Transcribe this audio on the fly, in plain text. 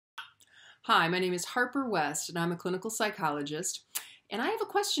Hi, my name is Harper West, and I'm a clinical psychologist. And I have a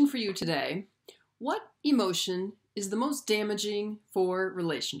question for you today. What emotion is the most damaging for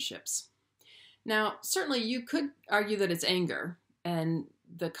relationships? Now, certainly you could argue that it's anger and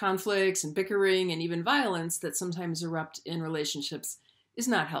the conflicts and bickering and even violence that sometimes erupt in relationships is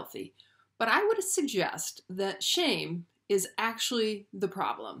not healthy. But I would suggest that shame is actually the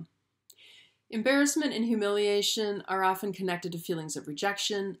problem. Embarrassment and humiliation are often connected to feelings of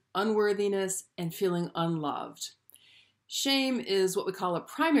rejection, unworthiness, and feeling unloved. Shame is what we call a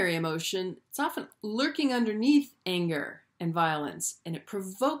primary emotion. It's often lurking underneath anger and violence, and it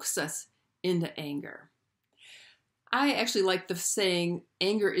provokes us into anger. I actually like the saying,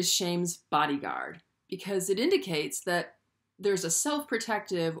 anger is shame's bodyguard, because it indicates that there's a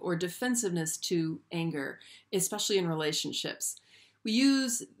self-protective or defensiveness to anger, especially in relationships. We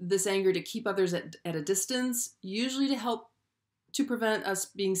use this anger to keep others at a distance, usually to help to prevent us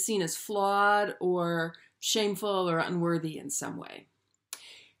being seen as flawed or shameful or unworthy in some way.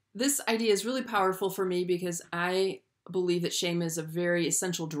 This idea is really powerful for me because I believe that shame is a very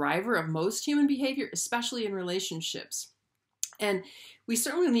essential driver of most human behavior, especially in relationships. And we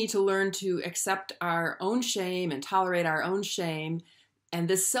certainly need to learn to accept our own shame and tolerate our own shame. And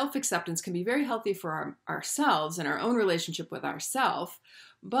this self-acceptance can be very healthy for ourselves and our own relationship with ourselves.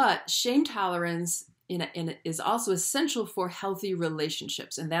 But shame tolerance is also essential for healthy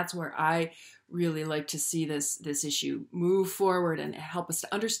relationships. And that's where I really like to see this issue move forward and help us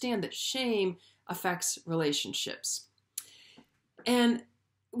to understand that shame affects relationships. And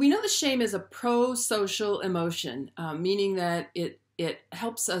we know that shame is a pro-social emotion, meaning that it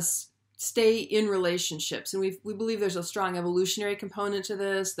helps us stay in relationships. And we believe there's a strong evolutionary component to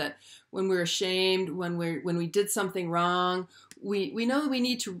this, that when we're ashamed, when we did something wrong, we know that we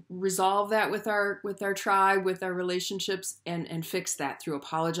need to resolve that with our tribe, with our relationships, and fix that through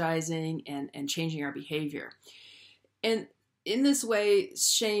apologizing and changing our behavior. And in this way,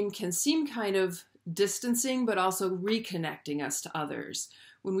 shame can seem kind of distancing, but also reconnecting us to others.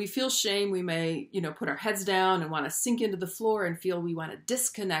 When we feel shame, we may, put our heads down and want to sink into the floor and feel we want to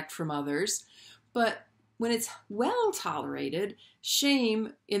disconnect from others. But when it's well tolerated,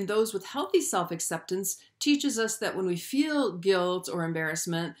 shame in those with healthy self-acceptance teaches us that when we feel guilt or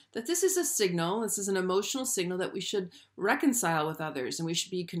embarrassment, that this is a signal, this is an emotional signal that we should reconcile with others and we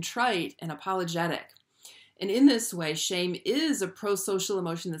should be contrite and apologetic. And in this way, shame is a pro-social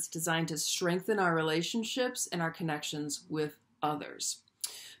emotion that's designed to strengthen our relationships and our connections with others.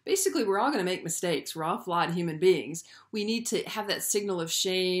 Basically, we're all going to make mistakes. We're all flawed human beings. We need to have that signal of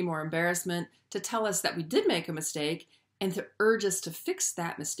shame or embarrassment to tell us that we did make a mistake and to urge us to fix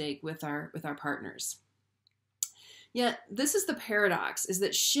that mistake with our partners. Yet, this is the paradox, is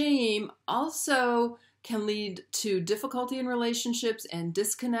that shame also can lead to difficulty in relationships and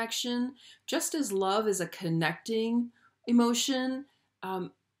disconnection. Just as love is a connecting emotion,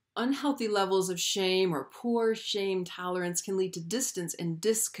 unhealthy levels of shame or poor shame tolerance can lead to distance and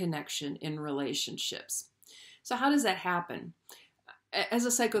disconnection in relationships. So how does that happen? As a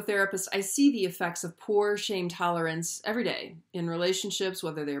psychotherapist, I see the effects of poor shame tolerance every day in relationships,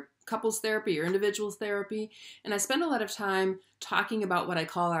 whether they're couples therapy or individuals therapy. And I spend a lot of time talking about what I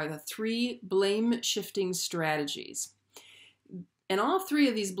call the 3 blame shifting strategies. And all 3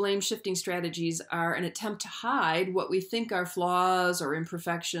 of these blame shifting strategies are an attempt to hide what we think are flaws or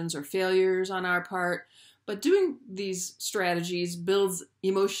imperfections or failures on our part. But doing these strategies builds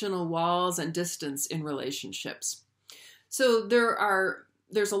emotional walls and distance in relationships. So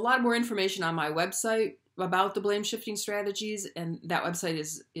there's a lot more information on my website about the blame shifting strategies, and that website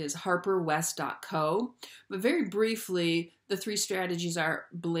is harperwest.co. But very briefly, the 3 strategies are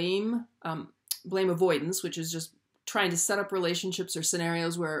blame avoidance, which is just trying to set up relationships or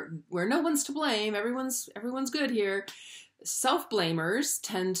scenarios where no one's to blame, everyone's good here. Self-blamers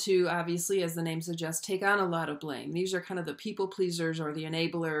tend to, obviously, as the name suggests, take on a lot of blame. These are kind of the people pleasers or the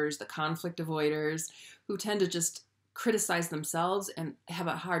enablers, the conflict avoiders, who tend to just criticize themselves and have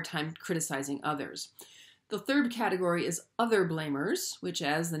a hard time criticizing others. The 3rd category is other blamers, which,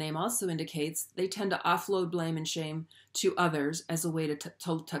 as the name also indicates, they tend to offload blame and shame to others as a way to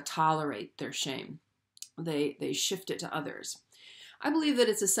tolerate their shame. They shift it to others. I believe that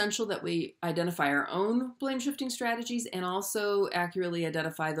it's essential that we identify our own blame-shifting strategies and also accurately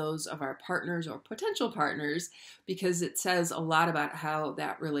identify those of our partners or potential partners, because it says a lot about how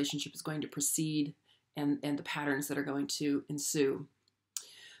that relationship is going to proceed and the patterns that are going to ensue.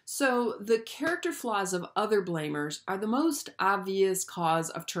 So the character flaws of other blamers are the most obvious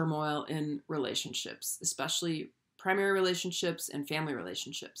cause of turmoil in relationships, especially primary relationships and family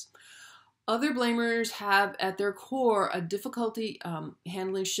relationships. Other blamers have at their core a difficulty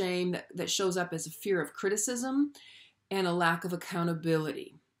handling shame that shows up as a fear of criticism and a lack of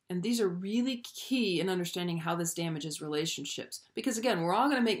accountability. And these are really key in understanding how this damages relationships. Because again, we're all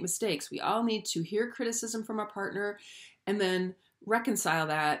going to make mistakes. We all need to hear criticism from our partner and then reconcile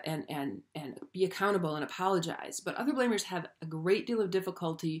that and be accountable and apologize. But other blamers have a great deal of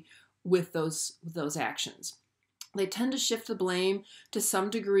difficulty with those actions. They tend to shift the blame to some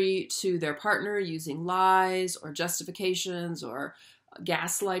degree to their partner using lies or justifications or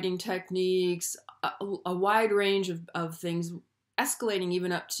gaslighting techniques, a wide range of things, escalating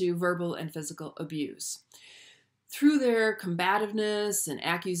even up to verbal and physical abuse. Through their combativeness and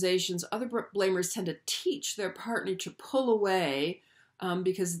accusations, other blamers tend to teach their partner to pull away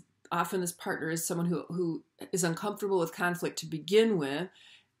because often this partner is someone who is uncomfortable with conflict to begin with.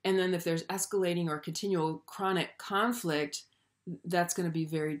 And then if there's escalating or continual chronic conflict, that's going to be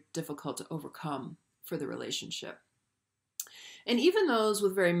very difficult to overcome for the relationship. And even those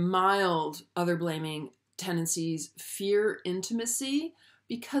with very mild other blaming tendencies fear intimacy,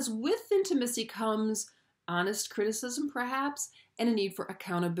 because with intimacy comes honest criticism perhaps and a need for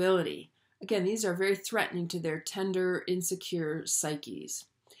accountability. Again, these are very threatening to their tender, insecure psyches.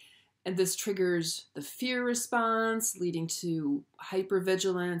 And this triggers the fear response, leading to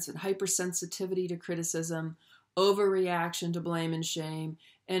hypervigilance and hypersensitivity to criticism, overreaction to blame and shame,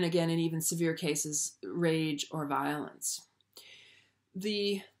 and again, in even severe cases, rage or violence.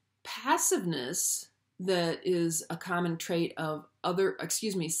 The passiveness that is a common trait of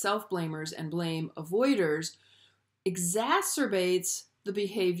self-blamers and blame avoiders exacerbates the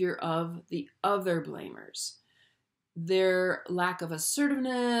behavior of the other blamers. Their lack of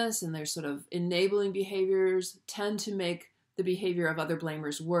assertiveness and their sort of enabling behaviors tend to make the behavior of other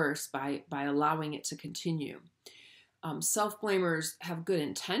blamers worse by allowing it to continue. Self-blamers have good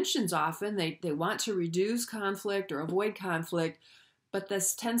intentions often. They want to reduce conflict or avoid conflict, but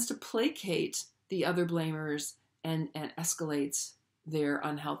this tends to placate the other blamers and escalates their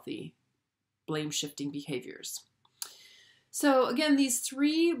unhealthy blame-shifting behaviors. So again, these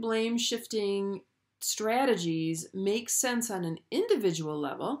three blame-shifting strategies make sense on an individual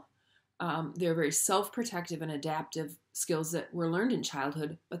level. They're very self-protective and adaptive skills that were learned in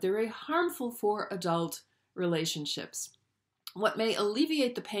childhood, but they're very harmful for adult relationships. What may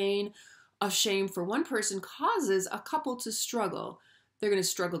alleviate the pain of shame for one person causes a couple to struggle. They're going to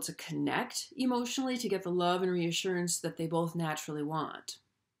struggle to connect emotionally to get the love and reassurance that they both naturally want.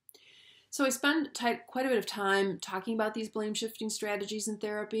 So I spend quite a bit of time talking about these blame-shifting strategies in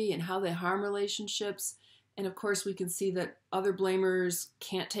therapy and how they harm relationships. And of course, we can see that other blamers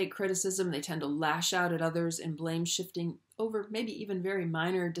can't take criticism. They tend to lash out at others in blame-shifting over maybe even very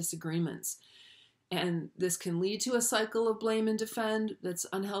minor disagreements. And this can lead to a cycle of blame and defend that's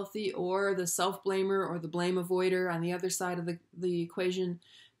unhealthy, or the self-blamer or the blame avoider on the other side of the equation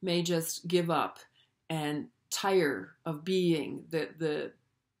may just give up and tire of being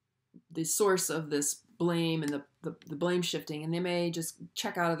the source of this blame and the blame shifting, and they may just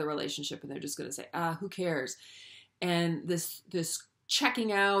check out of the relationship and they're just going to say, who cares? And this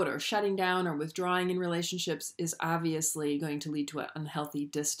checking out or shutting down or withdrawing in relationships is obviously going to lead to an unhealthy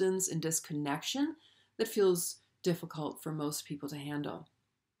distance and disconnection that feels difficult for most people to handle.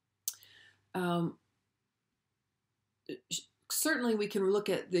 Certainly we can look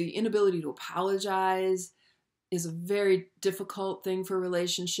at the inability to apologize is a very difficult thing for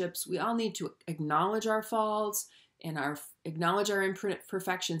relationships. We all need to acknowledge our faults and acknowledge our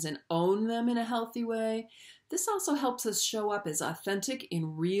imperfections and own them in a healthy way. This also helps us show up as authentic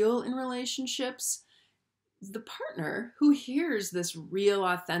and real in relationships. The partner who hears this real,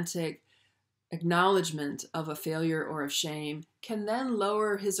 authentic acknowledgement of a failure or of shame can then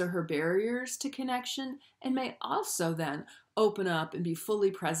lower his or her barriers to connection and may also then open up and be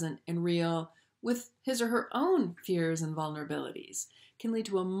fully present and real with his or her own fears and vulnerabilities. Can lead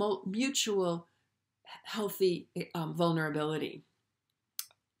to a mutual healthy vulnerability.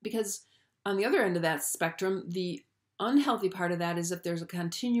 Because on the other end of that spectrum, the unhealthy part of that is if there's a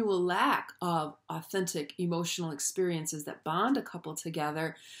continual lack of authentic emotional experiences that bond a couple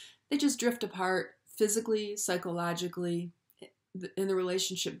together, they just drift apart physically, psychologically, and the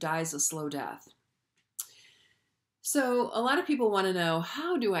relationship dies a slow death. So a lot of people want to know,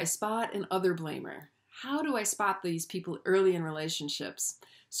 how do I spot an other blamer? How do I spot these people early in relationships?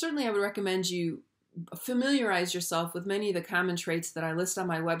 Certainly I would recommend you familiarize yourself with many of the common traits that I list on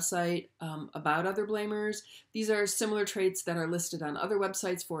my website about other blamers. These are similar traits that are listed on other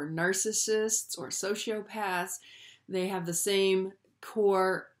websites for narcissists or sociopaths. They have the same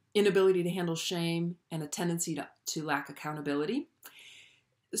core inability to handle shame and a tendency to lack accountability.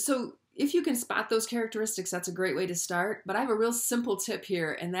 So If you can spot those characteristics, that's a great way to start. But I have a real simple tip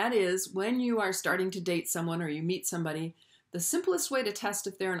here, and that is when you are starting to date someone or you meet somebody, the simplest way to test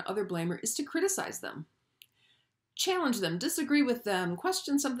if they're an other blamer is to criticize them. Challenge them, disagree with them,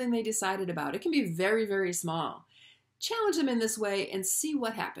 question something they decided about. It can be very, very small. Challenge them in this way and see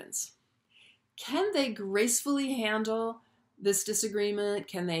what happens. Can they gracefully handle this disagreement?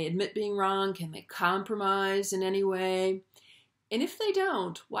 Can they admit being wrong? Can they compromise in any way? And if they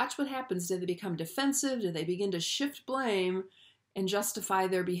don't, watch what happens. Do they become defensive? Do they begin to shift blame and justify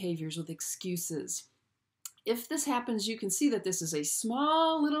their behaviors with excuses? If this happens, you can see that this is a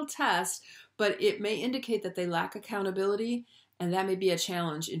small little test, but it may indicate that they lack accountability, and that may be a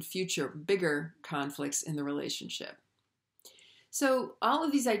challenge in future bigger conflicts in the relationship. So all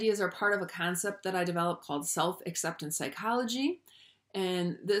of these ideas are part of a concept that I developed called self-acceptance psychology.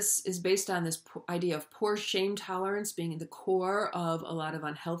 And this is based on this idea of poor shame tolerance being the core of a lot of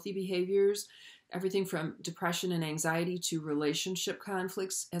unhealthy behaviors, everything from depression and anxiety to relationship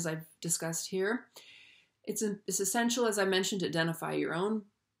conflicts, as I've discussed here. It's essential, as I mentioned, to identify your own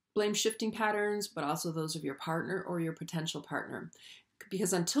blame shifting patterns, but also those of your partner or your potential partner.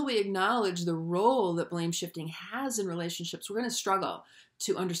 Because until we acknowledge the role that blame shifting has in relationships, we're going to struggle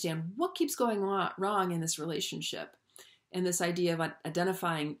to understand what keeps going wrong in this relationship. And this idea of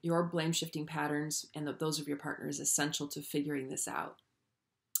identifying your blame shifting patterns and those of your partner is essential to figuring this out.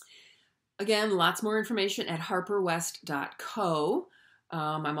 Again, lots more information at harperwest.co.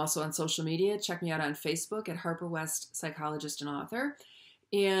 I'm also on social media. Check me out on Facebook at Harper West, psychologist and author.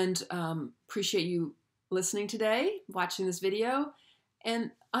 And appreciate you listening today, watching this video.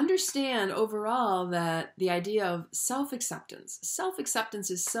 And understand overall that the idea of self-acceptance. Self-acceptance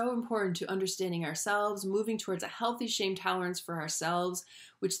is so important to understanding ourselves, moving towards a healthy shame tolerance for ourselves,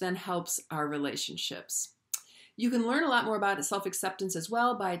 which then helps our relationships. You can learn a lot more about self-acceptance as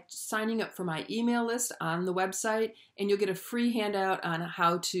well by signing up for my email list on the website, and you'll get a free handout on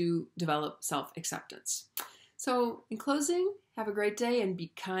how to develop self-acceptance. So in closing, have a great day and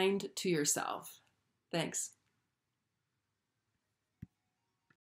be kind to yourself. Thanks.